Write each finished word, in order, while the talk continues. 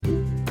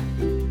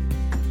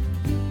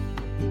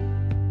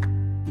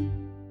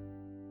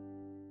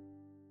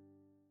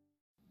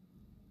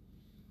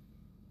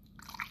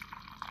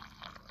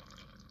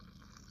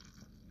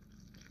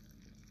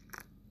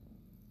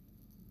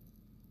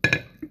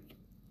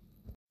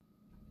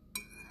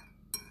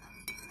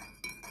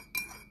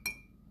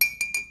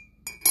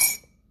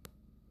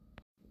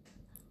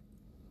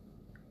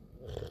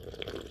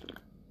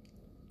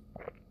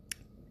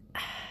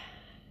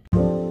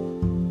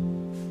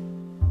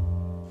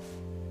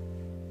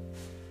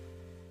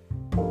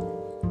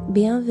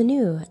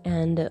Bienvenue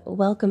and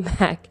welcome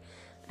back,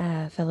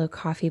 fellow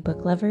coffee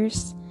book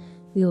lovers.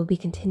 We will be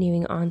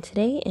continuing on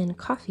today in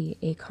Coffee,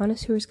 A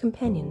Connoisseur's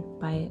Companion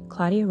by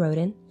Claudia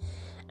Roden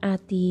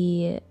at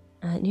the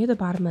near the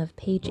bottom of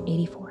page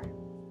 84.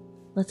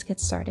 Let's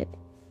get started.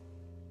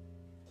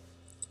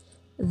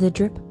 The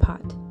Drip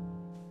Pot.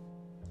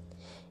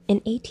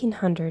 In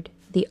 1800,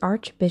 the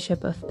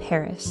Archbishop of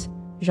Paris,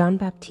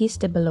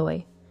 Jean-Baptiste de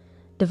Beloy,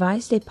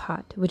 devised a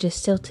pot which is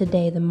still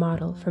today the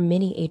model for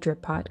many a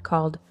drip pot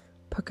called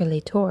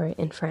percolateur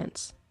in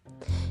France.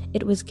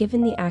 It was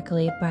given the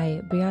accolade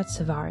by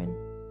Briard-Savarin.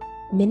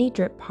 Many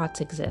drip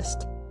pots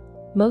exist.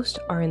 Most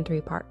are in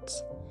three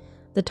parts.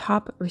 The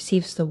top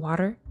receives the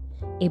water,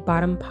 a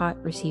bottom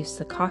pot receives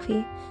the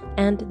coffee,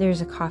 and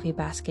there's a coffee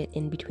basket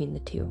in between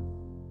the two.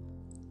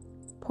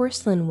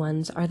 Porcelain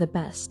ones are the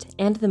best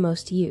and the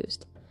most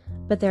used,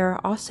 but there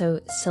are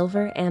also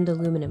silver and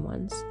aluminum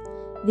ones.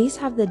 These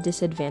have the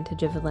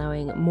disadvantage of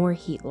allowing more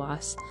heat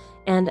loss,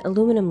 and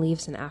aluminum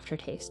leaves an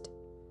aftertaste.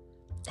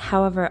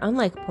 However,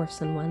 unlike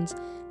porcelain ones,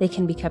 they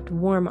can be kept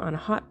warm on a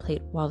hot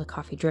plate while the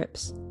coffee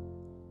drips.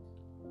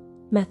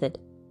 Method: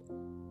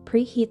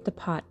 preheat the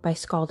pot by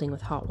scalding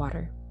with hot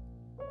water.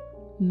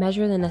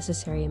 Measure the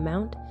necessary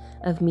amount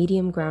of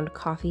medium ground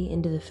coffee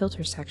into the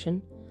filter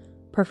section,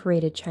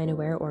 perforated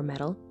chinaware or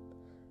metal.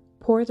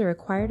 Pour the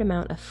required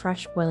amount of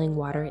fresh boiling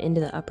water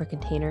into the upper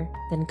container,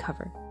 then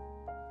cover.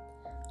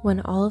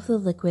 When all of the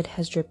liquid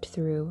has dripped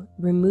through,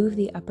 remove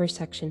the upper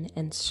section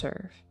and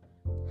serve.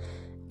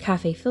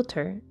 Café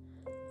filter,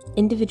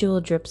 individual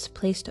drips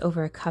placed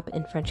over a cup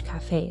in French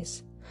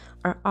cafes,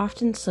 are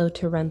often slow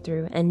to run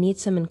through and need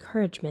some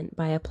encouragement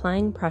by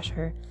applying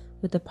pressure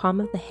with the palm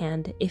of the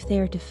hand if they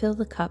are to fill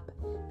the cup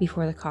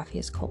before the coffee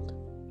is cold.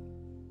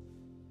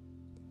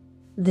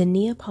 The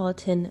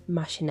Neapolitan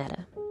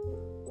Machinetta.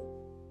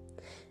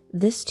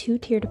 This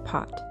two-tiered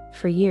pot,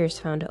 for years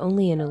found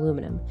only in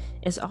aluminum,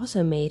 is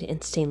also made in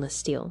stainless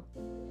steel.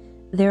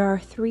 There are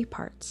three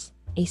parts.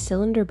 A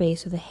cylinder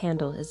base with a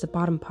handle is the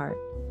bottom part.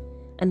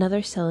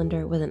 Another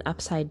cylinder with an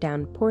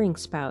upside-down pouring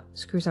spout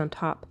screws on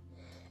top,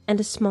 and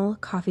a small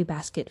coffee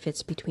basket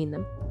fits between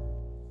them.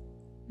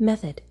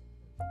 Method: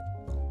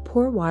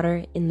 pour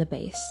water in the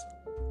base.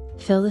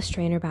 Fill the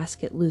strainer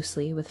basket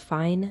loosely with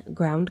fine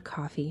ground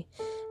coffee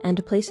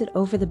and place it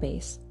over the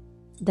base,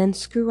 then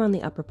screw on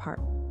the upper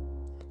part.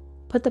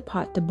 Put the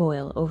pot to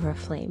boil over a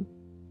flame.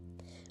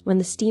 When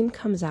the steam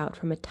comes out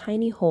from a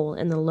tiny hole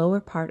in the lower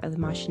part of the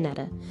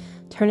machinetta,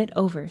 turn it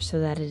over so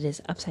that it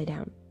is upside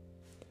down.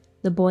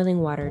 The boiling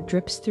water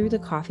drips through the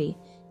coffee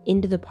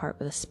into the part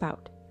with a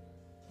spout.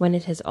 When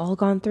it has all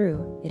gone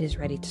through, it is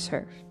ready to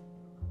serve.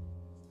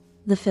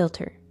 The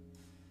filter.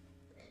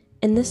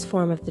 In this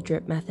form of the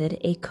drip method,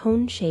 a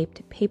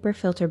cone-shaped paper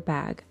filter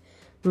bag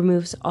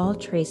removes all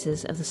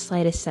traces of the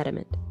slightest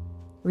sediment,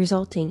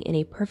 resulting in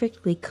a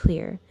perfectly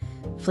clear,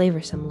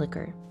 flavorsome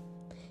liquor.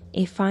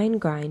 A fine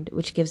grind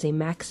which gives a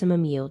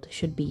maximum yield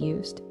should be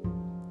used.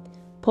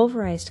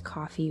 Pulverized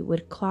coffee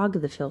would clog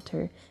the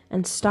filter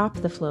and stop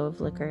the flow of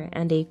liquor,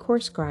 and a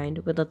coarse grind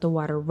would let the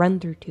water run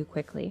through too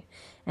quickly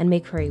and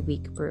make for a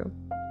weak brew.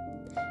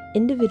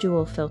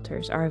 Individual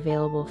filters are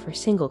available for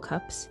single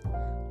cups.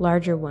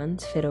 Larger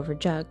ones fit over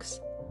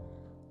jugs.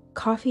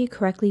 Coffee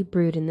correctly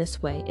brewed in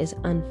this way is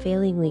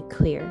unfailingly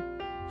clear,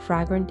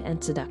 fragrant,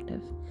 and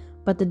seductive,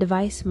 but the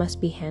device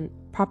must be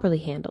properly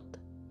handled.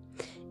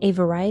 A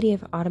variety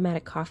of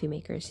automatic coffee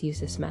makers use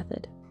this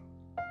method.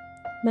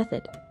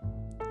 Method: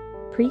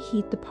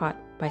 preheat the pot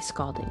by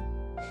scalding.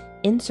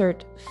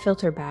 Insert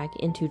filter bag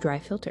into dry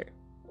filter.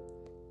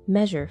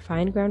 Measure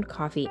fine ground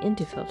coffee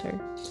into filter,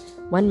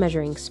 1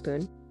 measuring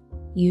spoon,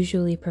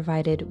 usually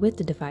provided with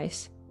the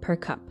device, per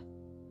cup.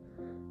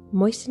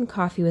 Moisten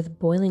coffee with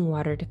boiling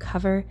water to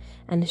cover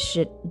and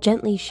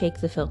gently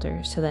shake the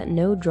filter so that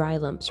no dry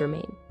lumps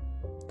remain.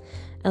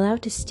 Allow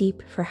to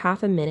steep for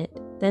half a minute,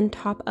 then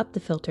top up the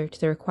filter to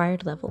the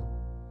required level.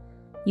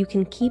 You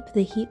can keep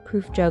the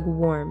heat-proof jug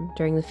warm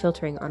during the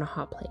filtering on a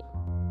hot plate.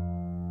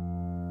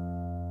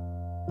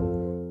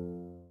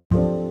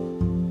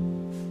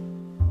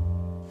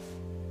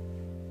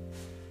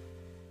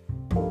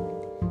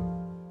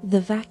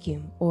 The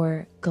vacuum,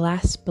 or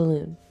glass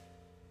balloon.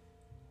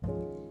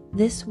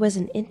 This was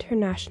an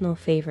international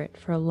favorite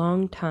for a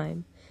long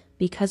time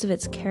because of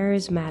its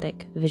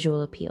charismatic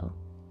visual appeal.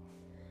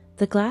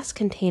 The glass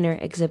container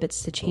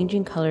exhibits the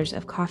changing colors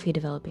of coffee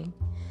developing,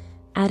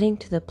 adding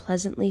to the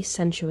pleasantly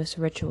sensuous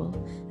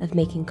ritual of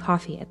making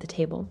coffee at the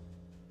table.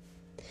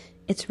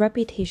 Its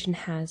reputation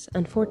has,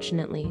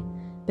 unfortunately,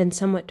 been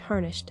somewhat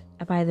tarnished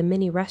by the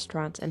many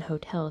restaurants and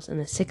hotels in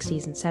the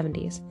 60s and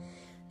 70s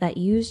that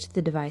used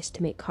the device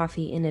to make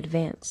coffee in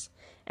advance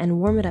and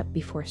warm it up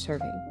before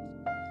serving.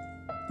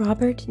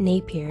 Robert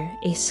Napier,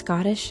 a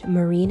Scottish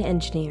marine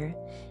engineer,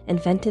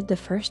 invented the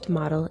first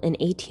model in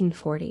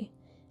 1840,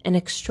 an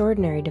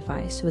extraordinary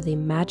device with a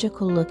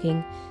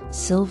magical-looking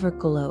silver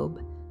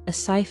globe, a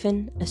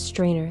siphon, a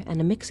strainer, and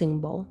a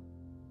mixing bowl.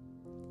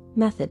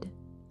 Method: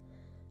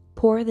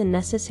 pour the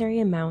necessary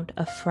amount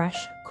of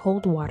fresh,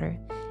 cold water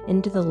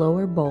into the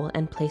lower bowl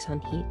and place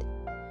on heat.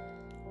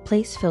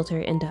 Place filter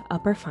into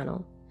upper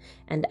funnel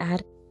and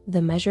add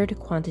the measured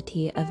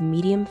quantity of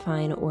medium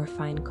fine or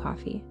fine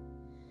coffee.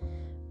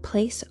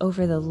 Place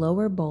over the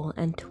lower bowl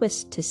and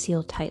twist to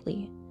seal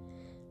tightly.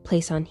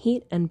 Place on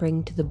heat and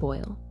bring to the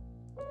boil.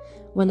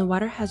 When the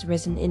water has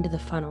risen into the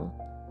funnel,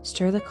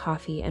 stir the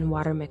coffee and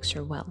water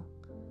mixture well.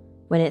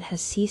 When it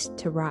has ceased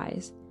to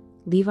rise,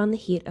 leave on the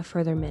heat a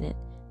further minute,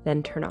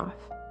 then turn off.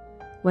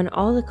 When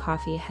all the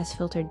coffee has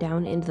filtered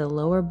down into the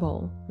lower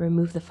bowl,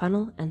 remove the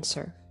funnel and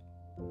serve.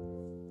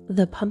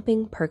 The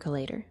pumping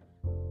percolator.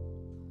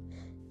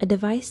 A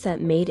device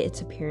that made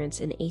its appearance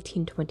in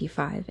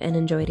 1825 and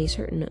enjoyed a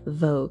certain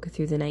vogue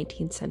through the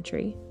 19th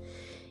century,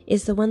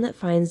 is the one that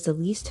finds the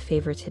least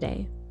favor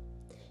today.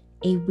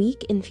 A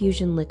weak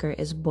infusion liquor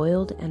is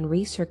boiled and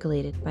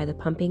recirculated by the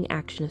pumping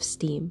action of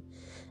steam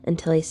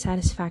until a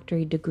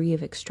satisfactory degree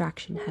of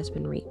extraction has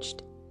been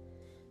reached.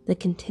 The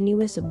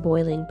continuous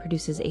boiling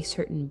produces a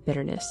certain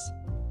bitterness.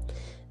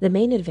 The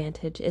main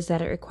advantage is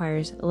that it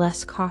requires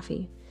less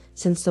coffee,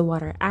 since the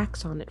water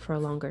acts on it for a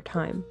longer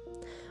time.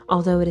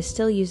 Although it is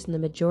still used in the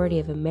majority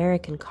of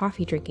American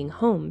coffee-drinking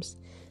homes,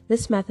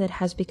 this method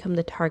has become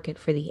the target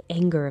for the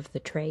anger of the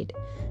trade,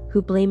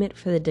 who blame it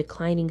for the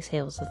declining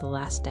sales of the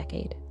last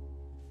decade.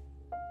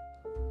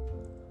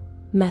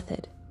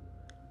 Method: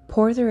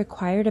 pour the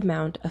required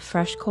amount of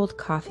fresh cold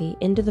coffee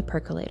into the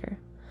percolator.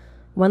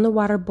 When the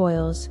water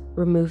boils,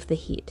 remove the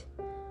heat.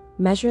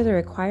 Measure the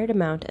required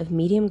amount of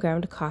medium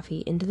ground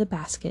coffee into the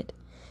basket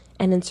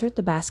and insert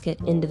the basket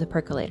into the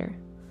percolator.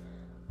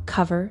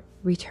 Cover,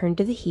 return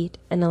to the heat,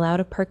 and allow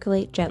to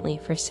percolate gently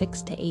for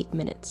 6 to 8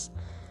 minutes.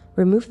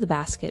 Remove the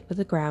basket with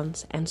the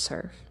grounds and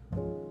serve.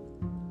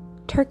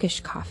 Turkish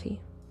coffee.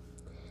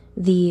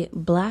 The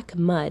black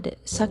mud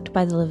sucked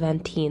by the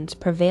Levantines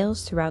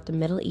prevails throughout the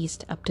Middle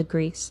East up to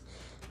Greece,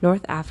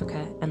 North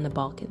Africa, and the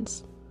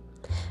Balkans.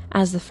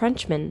 As the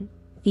Frenchman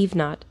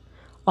Thevenot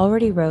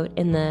already wrote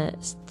in the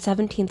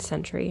 17th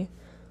century,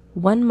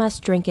 one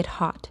must drink it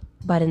hot,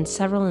 but in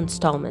several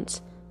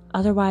installments,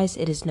 otherwise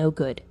it is no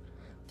good.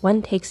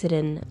 One takes it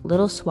in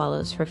little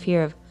swallows for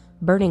fear of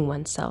burning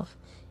oneself,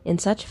 in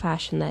such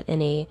fashion that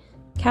in a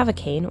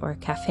cavacane or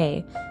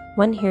cafe,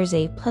 one hears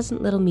a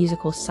pleasant little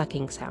musical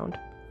sucking sound.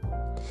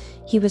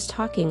 He was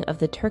talking of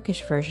the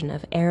Turkish version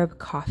of Arab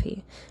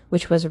coffee,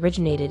 which was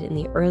originated in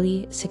the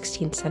early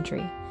 16th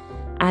century,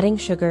 adding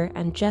sugar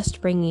and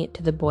just bringing it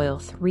to the boil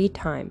 3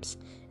 times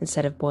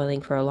instead of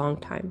boiling for a long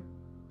time.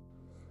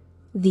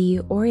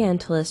 The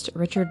Orientalist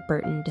Richard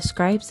Burton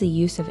describes the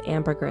use of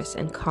ambergris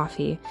and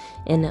coffee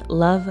in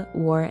Love,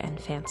 War, and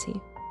Fancy.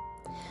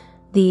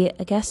 The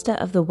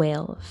Agesta of the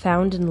whale,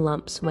 found in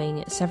lumps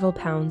weighing several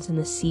pounds in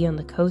the sea on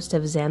the coast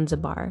of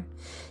Zanzibar,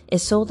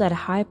 is sold at a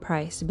high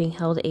price, being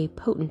held a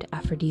potent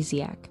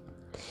aphrodisiac.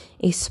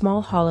 A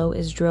small hollow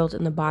is drilled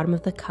in the bottom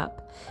of the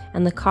cup,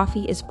 and the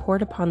coffee is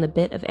poured upon the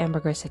bit of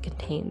ambergris it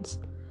contains.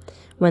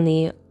 When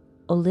the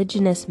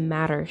oleaginous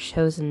matter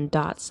shows in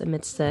dots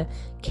amidst the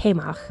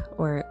kemach,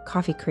 or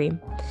coffee cream,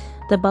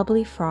 the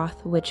bubbly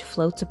froth which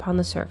floats upon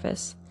the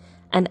surface,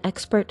 an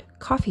expert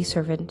coffee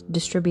servant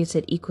distributes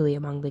it equally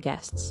among the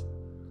guests.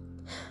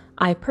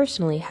 I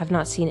personally have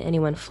not seen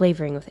anyone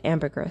flavoring with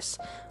ambergris,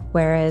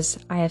 whereas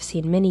I have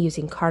seen many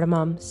using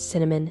cardamom,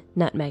 cinnamon,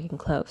 nutmeg, and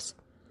cloves.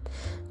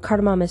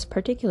 Cardamom is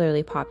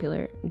particularly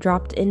popular,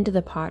 dropped into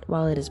the pot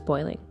while it is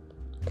boiling.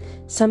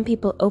 Some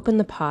people open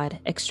the pod,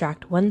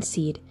 extract 1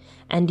 seed,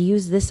 and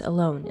use this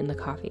alone in the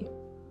coffee.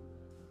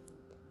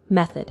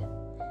 Method: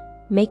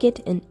 make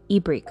it an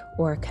ibrik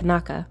or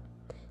kanaka,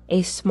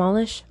 a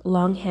smallish,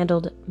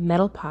 long-handled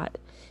metal pot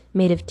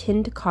made of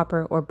tinned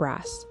copper or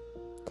brass.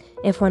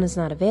 If one is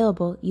not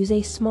available, use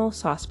a small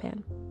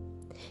saucepan.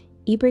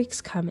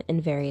 Ibriks come in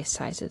various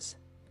sizes.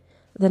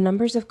 The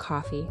numbers of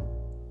coffee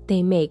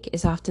they make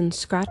is often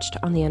scratched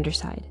on the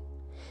underside.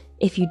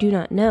 If you do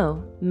not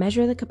know,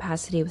 measure the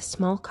capacity with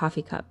small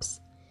coffee cups.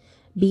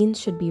 Beans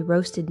should be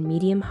roasted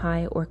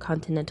medium-high or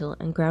continental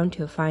and ground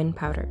to a fine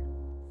powder.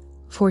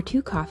 For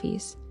 2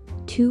 coffees,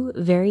 2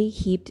 very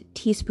heaped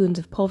teaspoons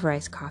of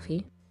pulverized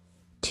coffee,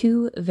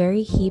 2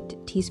 very heaped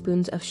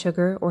teaspoons of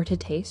sugar or to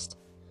taste,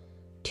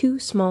 2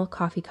 small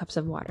coffee cups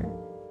of water.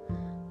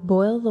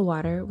 Boil the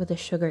water with the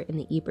sugar in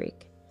the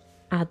ibrik.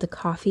 Add the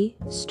coffee,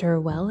 stir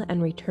well,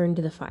 and return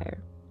to the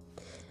fire.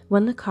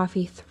 When the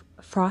coffee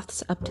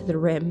froths up to the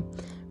rim,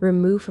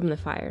 remove from the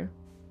fire.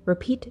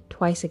 Repeat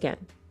twice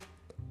again.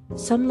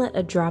 Some let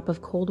a drop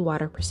of cold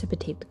water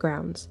precipitate the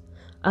grounds.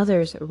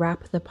 Others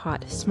wrap the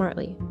pot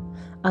smartly.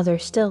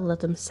 Others still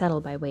let them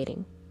settle by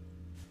waiting.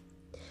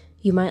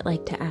 You might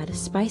like to add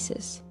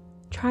spices.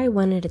 Try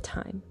one at a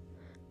time.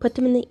 Put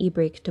them in the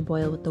ibrik to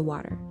boil with the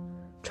water.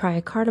 Try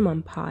a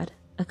cardamom pod,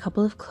 a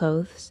couple of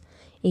cloves,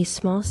 a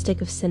small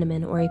stick of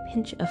cinnamon, or a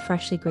pinch of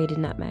freshly grated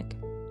nutmeg.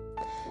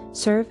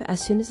 Serve as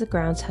soon as the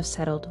grounds have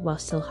settled while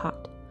still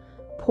hot.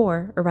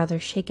 Pour, or rather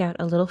shake out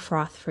a little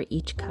froth for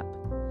each cup.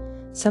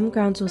 Some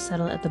grounds will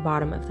settle at the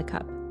bottom of the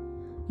cup.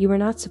 You are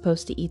not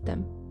supposed to eat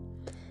them.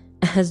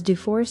 As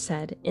Dufour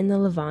said, in the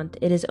Levant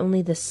it is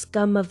only the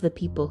scum of the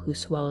people who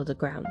swallow the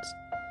grounds.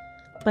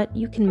 But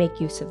you can make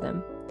use of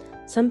them.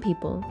 Some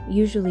people,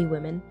 usually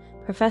women,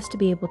 profess to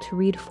be able to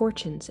read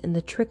fortunes in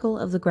the trickle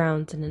of the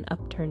grounds in an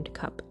upturned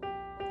cup.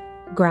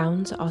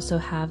 Grounds also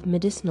have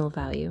medicinal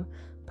value,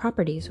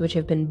 properties which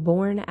have been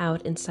borne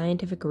out in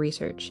scientific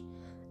research: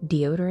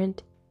 deodorant,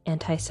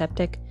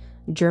 antiseptic,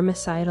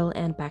 germicidal,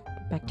 and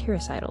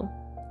bactericidal.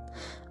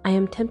 I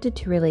am tempted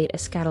to relate a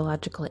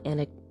scatological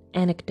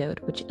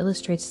anecdote which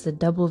illustrates the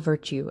double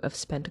virtue of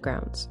spent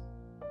grounds.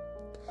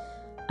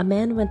 A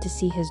man went to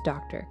see his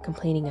doctor,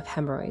 complaining of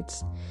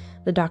hemorrhoids.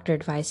 The doctor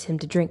advised him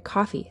to drink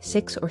coffee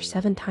 6 or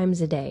 7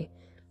 times a day,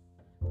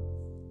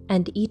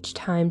 and each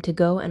time to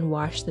go and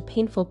wash the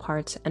painful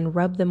parts and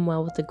rub them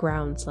well with the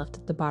grounds left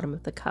at the bottom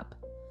of the cup.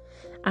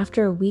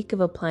 After a week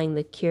of applying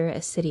the cure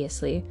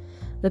assiduously,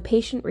 the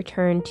patient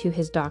returned to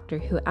his doctor,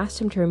 who asked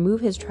him to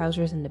remove his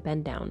trousers and to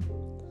bend down.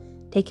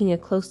 Taking a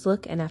close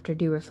look and after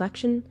due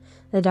reflection,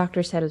 the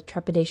doctor said with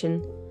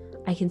trepidation,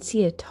 "I can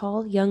see a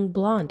tall young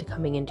blonde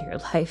coming into your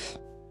life."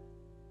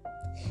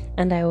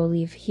 And I will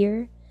leave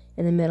here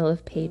in the middle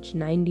of page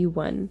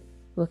 91.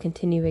 We'll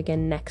continue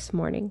again next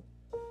morning.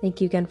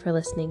 Thank you again for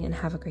listening and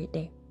have a great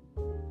day.